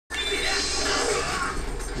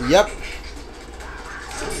Yep.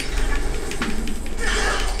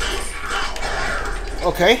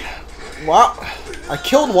 Okay. Well, I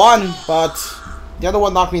killed one, but the other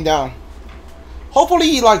one knocked me down.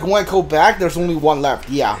 Hopefully, like, when I go back, there's only one left.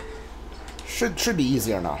 Yeah. Should be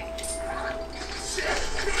easier now.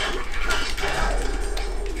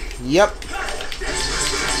 Yep.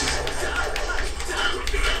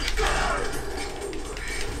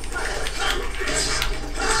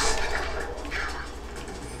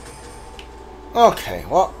 Okay,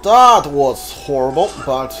 well, that was horrible,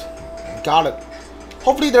 but got it.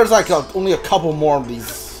 Hopefully there's like only a couple more of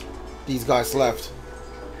these guys left.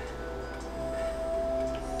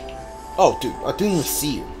 Oh, dude, I didn't even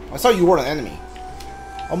see you. I thought you were an enemy.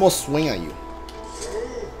 Almost swing at you.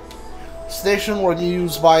 Station were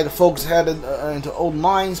used by the folks headed into old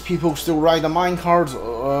mines. People still ride the mine carts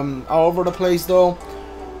all over the place, though.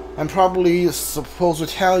 I'm probably supposed to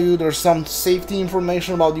tell you there's some safety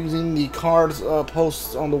information about using the cards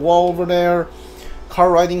posts on the wall over there.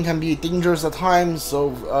 Car riding can be dangerous at times,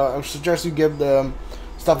 so I suggest you give the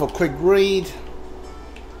stuff a quick read.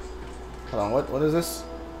 Hold on, what is this?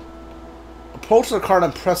 Approach the cart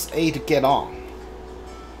and press A to get on.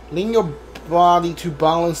 Lean your body to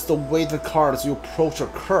balance the weight of the cart as you approach a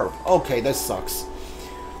curve. Okay, this sucks.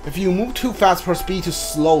 If you move too fast, press B to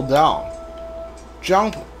slow down.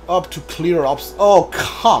 Jump up to clear up. Oh,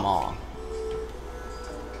 come on.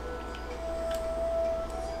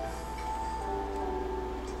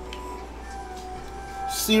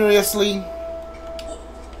 Seriously?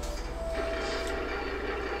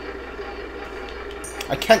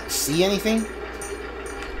 I can't see anything?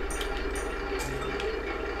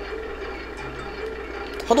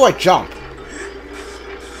 How do I jump?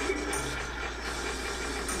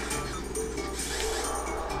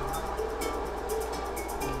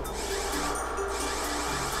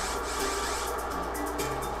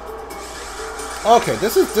 Okay,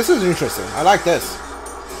 this is interesting. I like this.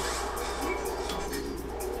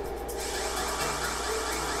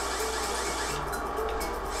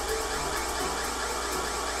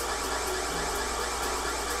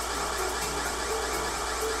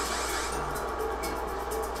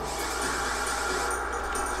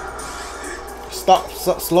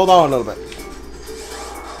 Slow down a little bit.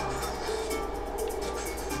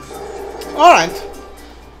 Alright.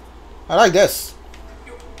 I like this.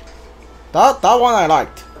 That one I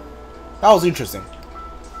liked. That was interesting.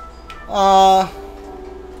 Hold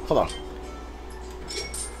on.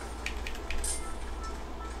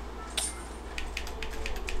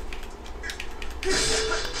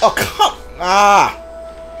 Oh, come!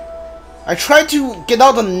 I tried to get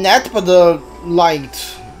out the net, but the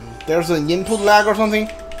light... There's an input lag or something?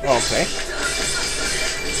 Okay.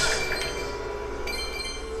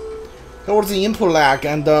 There was the input lag,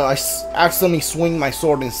 and I accidentally swing my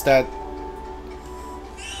sword instead.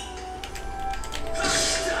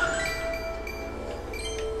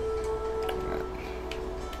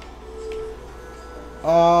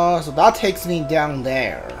 So that takes me down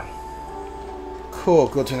there. Cool,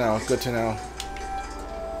 good to know, good to know.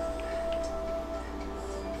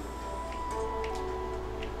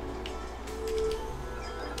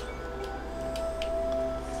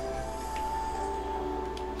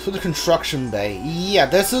 To the construction bay. Yeah,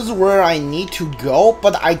 this is where I need to go,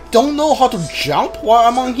 but I don't know how to jump while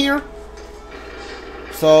I'm on here.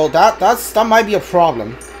 So that might be a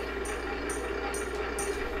problem.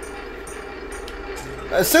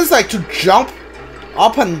 It says like to jump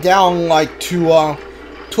up and down, like to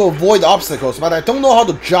avoid obstacles, but I don't know how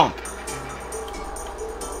to jump.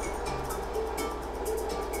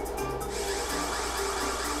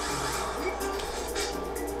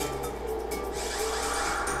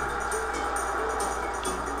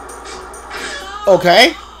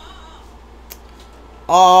 Okay.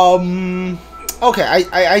 Okay,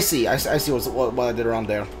 I see. I see what I did around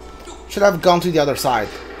there. Should have gone to the other side,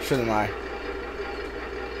 shouldn't I?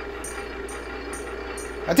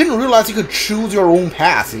 I didn't realize you could choose your own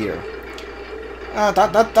path here.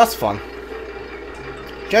 That's fun.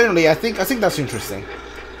 Generally, I think that's interesting.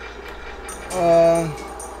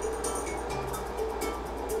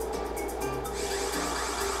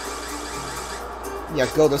 Yeah,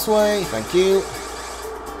 go this way. Thank you.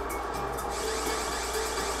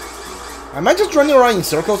 Am I just running around in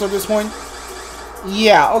circles at this point?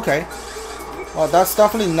 Yeah. Okay. Well, that's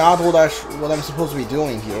definitely not what I'm supposed to be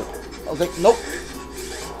doing here. Okay. Nope.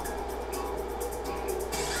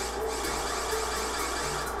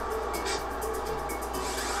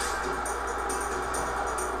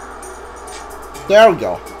 There we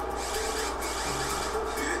go.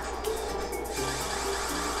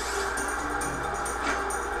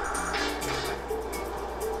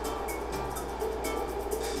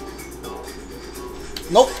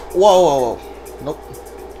 Nope. Whoa, whoa, whoa.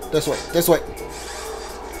 Nope. This way. This way.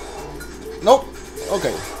 Nope.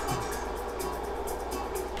 Okay.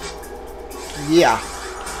 Yeah.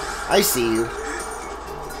 I see you.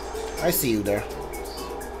 I see you there.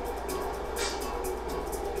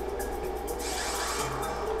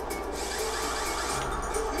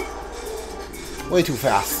 Way too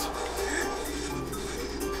fast.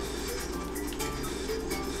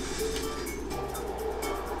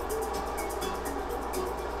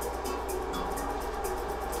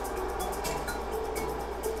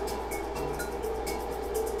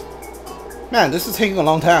 Man, this is taking a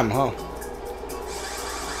long time, huh?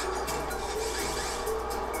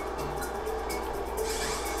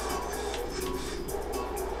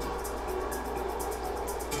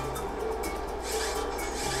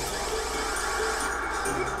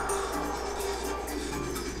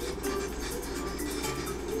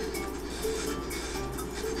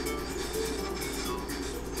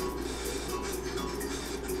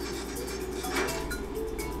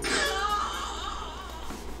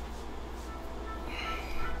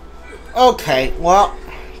 Okay, well,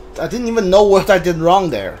 I didn't even know what I did wrong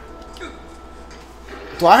there.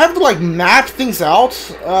 Do I have to like map things out?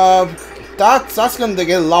 That's gonna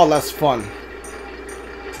get a lot less fun.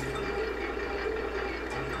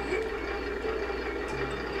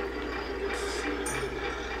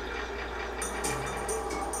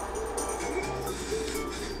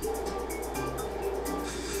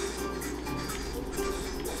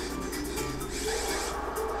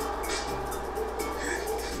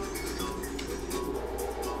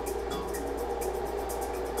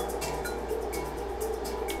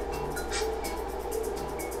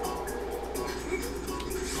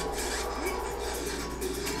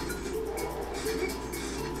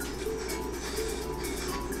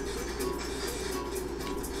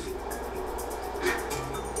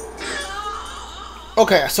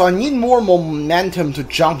 Okay, so I need more momentum to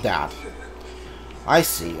jump that. I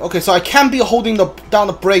see. Okay, so I can't be holding down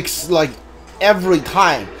the brakes like every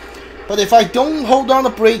time. But if I don't hold down the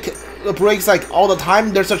brakes like all the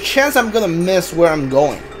time, there's a chance I'm gonna miss where I'm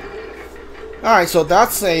going. Alright, so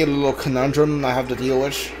that's a little conundrum I have to deal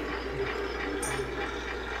with.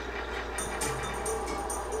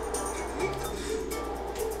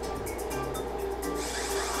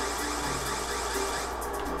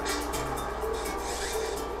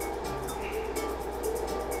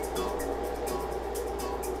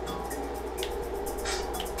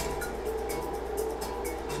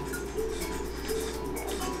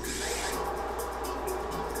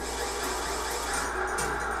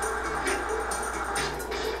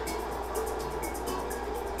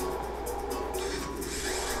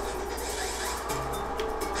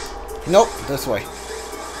 Nope, this way.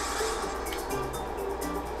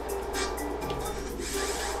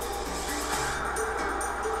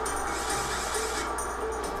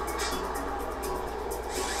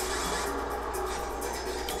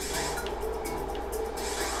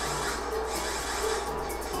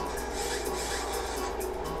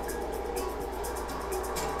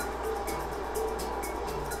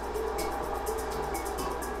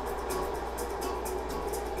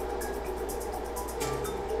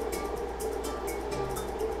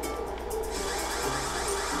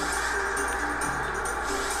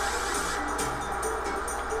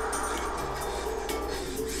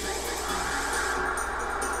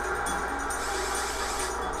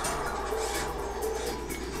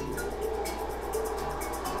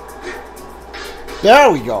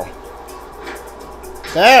 There we go.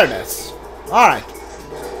 There it is. Alright.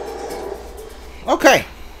 Okay.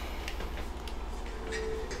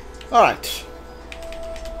 Alright.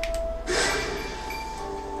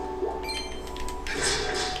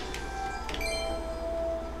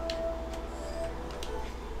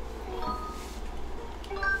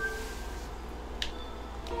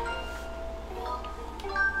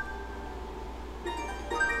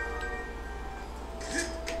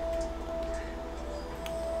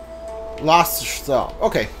 Lost cell.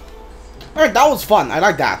 Okay. Alright, that was fun. I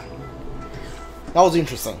like that. That was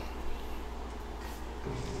interesting.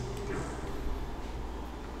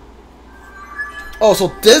 Oh,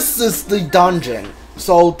 so this is the dungeon.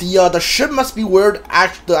 So the ship must be where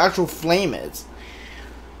the actual flame is.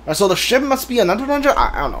 So the ship must be another dungeon?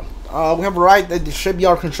 I don't know. We have a ride at the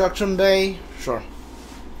Shipyard construction bay. Sure.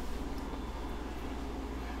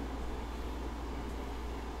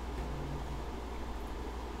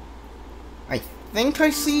 I think I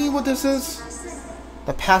see what this is.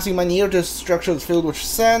 The passing by near this structure is filled with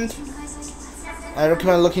sand. I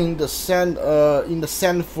recommend looking in the sand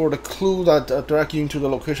for the clue that direct you into the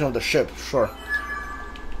location of the ship. Sure.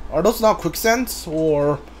 Are those not quicksands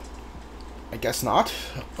or I guess not.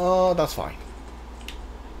 That's fine.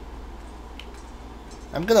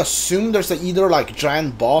 I'm gonna assume there's either like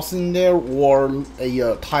giant boss in there or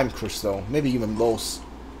a time crystal, maybe even both.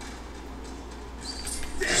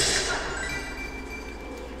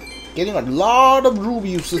 Getting a lot of ruby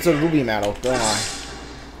uses a ruby metal, don't I?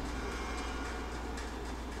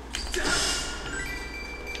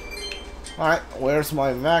 Alright, where's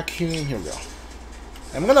my vacuum? Here we go.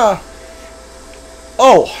 I'm gonna...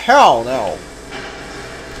 Oh, hell no.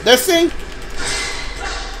 This thing?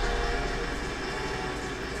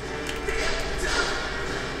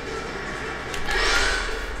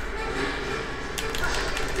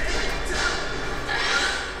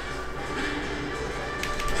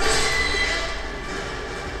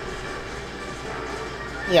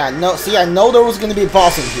 Yeah, no, see, I know there was gonna be a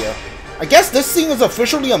boss in here. I guess this thing is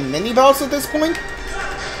officially a mini-boss at this point?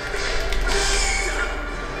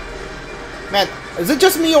 Man, is it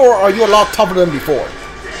just me, or are you a lot tougher than before?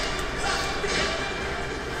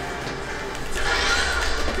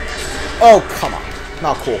 Oh, come on.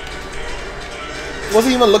 Not cool.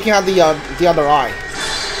 Wasn't even looking at the other eye.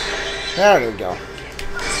 There we go.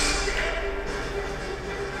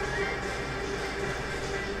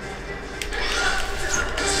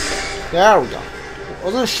 There we go.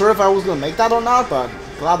 Wasn't sure if I was gonna make that or not, but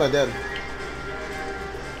glad I did.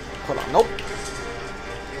 Hold on, nope.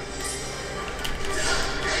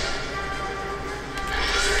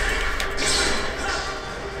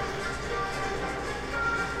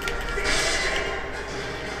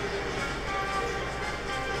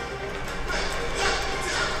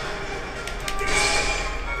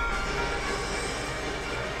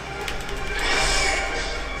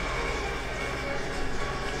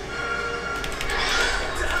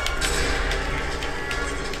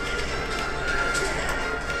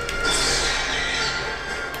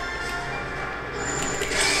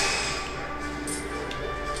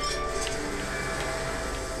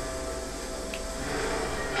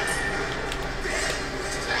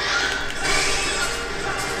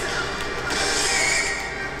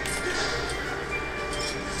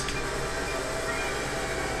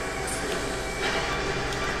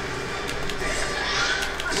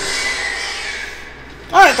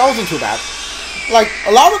 Alright, that wasn't too bad. Like,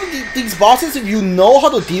 a lot of these bosses, if you know how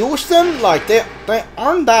to deal with them, like, they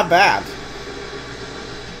aren't that bad.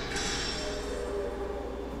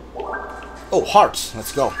 Oh, hearts.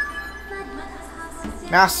 Let's go.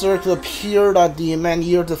 Master to appeared at the man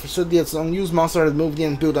year to facilitate its unused monster has moved in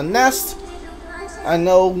and built a nest. I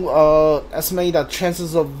know, estimate that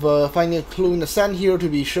chances of finding a clue in the sand here to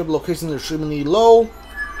be ship locations are extremely low.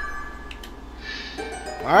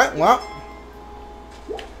 Alright, well.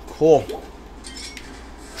 Cool.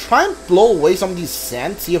 Try and blow away some of these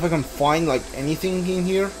sand, see if I can find like anything in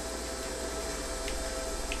here.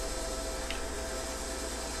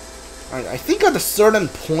 Alright, I think at a certain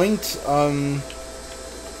point,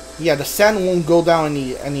 yeah, the sand won't go down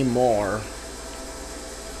anymore.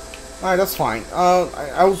 Alright, that's fine.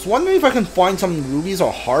 I was wondering if I can find some rubies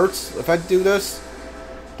or hearts if I do this.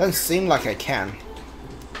 Doesn't seem like I can.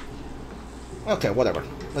 Okay, whatever.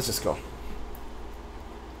 Let's just go.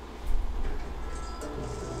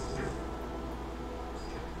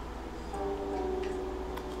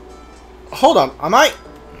 Hold on, am I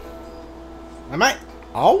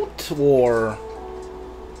out or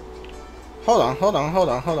hold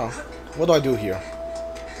on. What do I do here?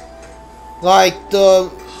 Like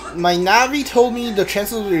my Navi told me the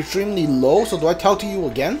chances were extremely low, so do I talk to you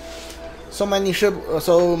again? So my ship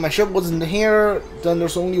wasn't here, then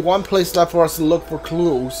there's only one place left for us to look for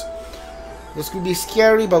clues. This could be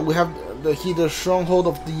scary, but we have the stronghold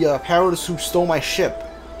of the pirates who stole my ship.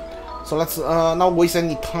 So let's not waste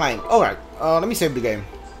any time. Alright, let me save the game.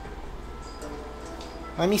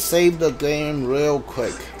 Let me save the game real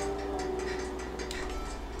quick.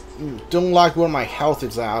 Don't like where my health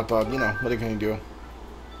is at, but you know, what are you gonna do?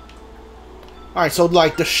 Alright, so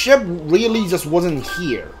like the ship really just wasn't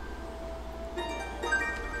here.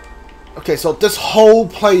 Okay, so this whole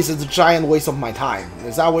place is a giant waste of my time.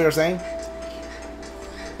 Is that what you're saying?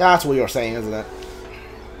 That's what you're saying, isn't it?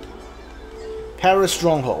 Paris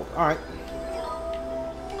Stronghold. Alright.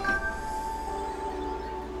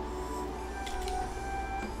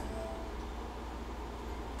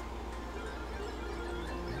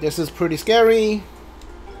 This is pretty scary.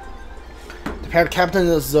 The pirate captain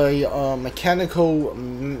is a mechanical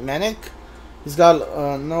manic. He's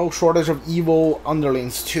got no shortage of evil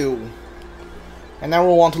underlings too. I never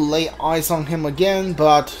want to lay eyes on him again,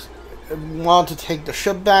 but if we want to take the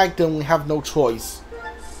ship back, then we have no choice.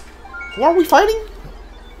 Who are we fighting?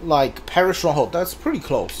 Like Paris Stronghold. That's pretty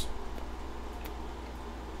close.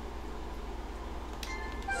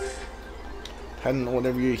 Heading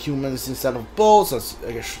whatever you humans instead of boats.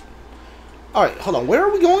 I guess. All right, hold on. Where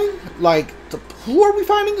are we going? Like, who are we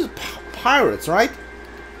fighting? Pirates, right?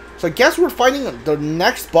 So I guess we're fighting the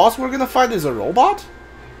next boss we're gonna fight is a robot.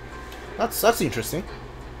 That's interesting.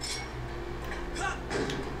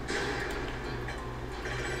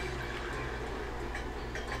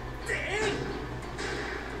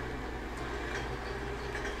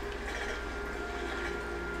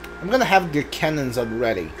 I'm gonna have the cannons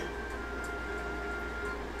ready.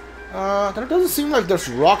 There doesn't seem like there's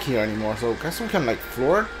rock here anymore, so I guess we can like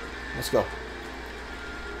floor it. Let's go.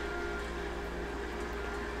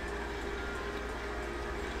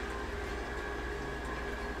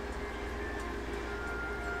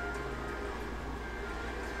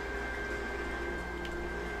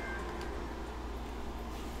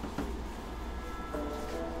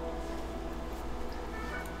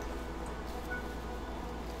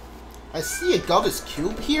 I see a goddess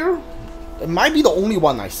cube here. It might be the only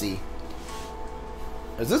one I see.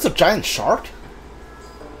 Is this a giant shark?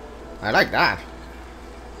 I like that.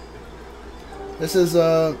 This is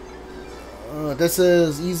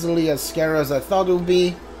easily as scary as I thought it would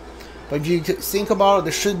be. But if you think about it,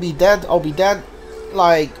 they should be dead. I'll be dead.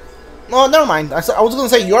 Like, no, never mind. I was gonna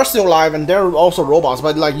say you're still alive and they're also robots,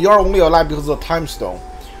 but like you're only alive because of the time stone.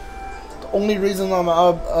 The only reason I'm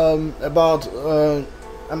up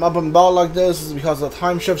I'm up and about like this is because of the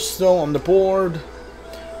time shift stone on the board.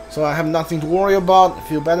 So I have nothing to worry about. I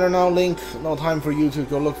feel better now, Link. No time for you to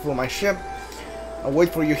go look for my ship. I'll wait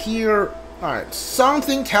for you here. Alright,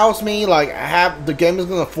 something tells me like the game is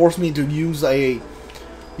gonna force me to use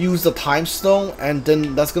the time stone, and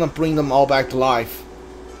then that's gonna bring them all back to life.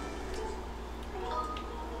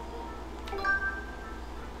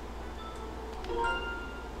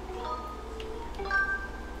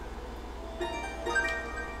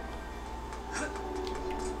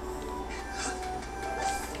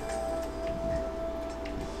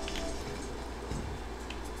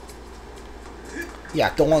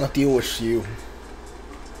 Yeah, don't want to deal with you.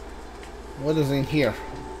 What is in here?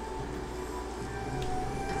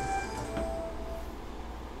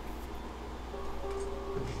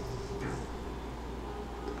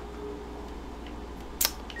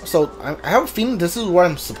 So, I have a feeling this is where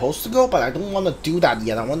I'm supposed to go, but I don't want to do that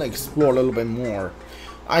yet. I want to explore a little bit more.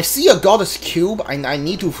 I see a goddess cube. I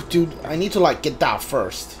need to like get that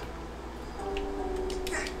first.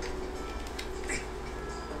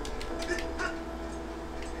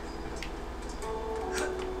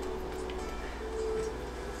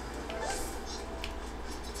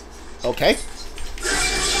 Okay.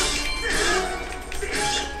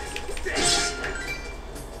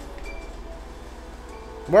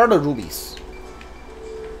 Where are the rubies?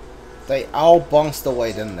 They all bounced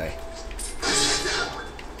away, didn't they?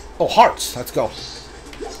 Oh, hearts. Let's go.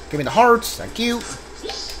 Give me the hearts. Thank you.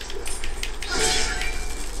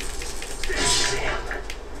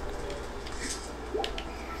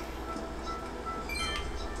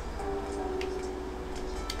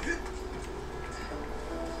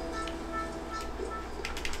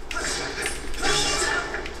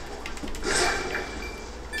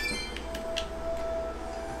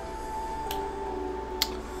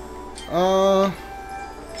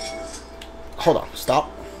 Hold on,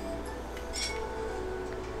 stop.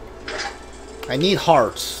 I need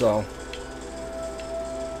hearts, so.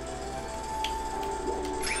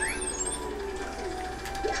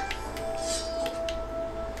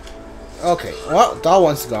 Okay, well, that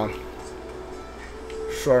one's gone.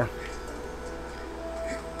 Sure.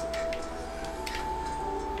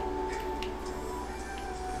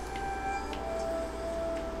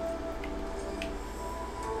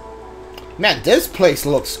 Man, this place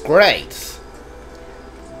looks great.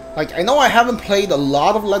 Like, I know I haven't played a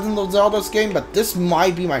lot of Legend of Zelda's game, but this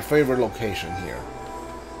might be my favorite location here.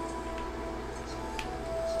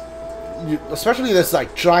 Especially this,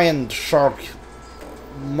 like, giant shark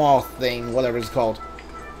moth thing, whatever it's called.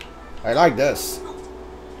 I like this.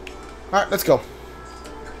 Alright, let's go.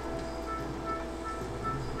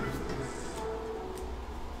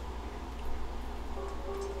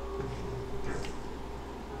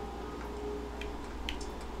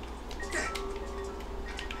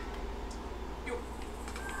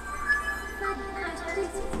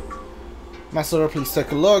 Master, please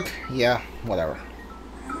take a look. Yeah, whatever.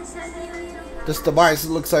 This device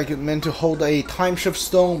looks like it's meant to hold a time shift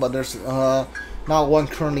stone, but there's not one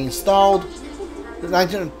currently installed.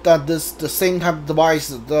 That this the same type of device,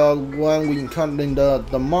 the one we encountered in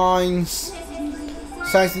the mines.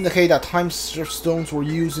 Signs indicate that time shift stones were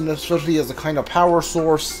used in this facility as a kind of power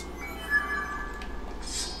source.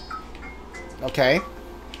 Okay.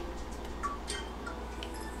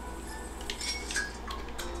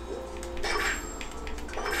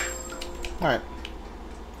 Alright.